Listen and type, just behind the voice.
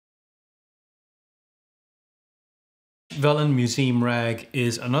Velin Museum Rag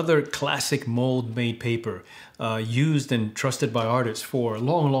is another classic mold-made paper used and trusted by artists for a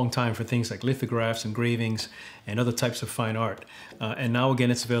long time for things like lithographs, engravings, and other types of fine art. And now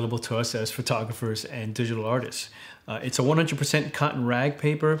again, it's available to us as photographers and digital artists. It's a 100% cotton rag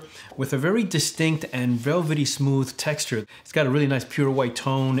paper with a very distinct and velvety smooth texture. It's got a really nice pure white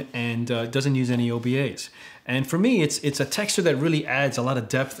tone and doesn't use any OBAs. And for me, it's a texture that really adds a lot of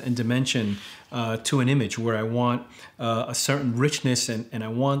depth and dimension to an image where I want a certain richness and I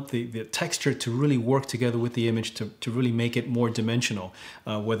want the texture to really work together with the image to really make it more dimensional,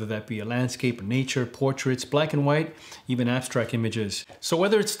 whether that be a landscape or nature, portraits, black and white, even abstract images. So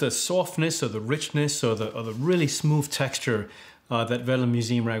whether it's the softness or the richness or the really smooth texture that Velin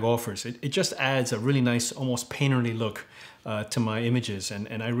Museum Rag offers, it just adds a really nice, almost painterly look to my images,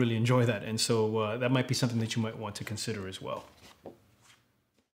 and I really enjoy that. And so that might be something that you might want to consider as well.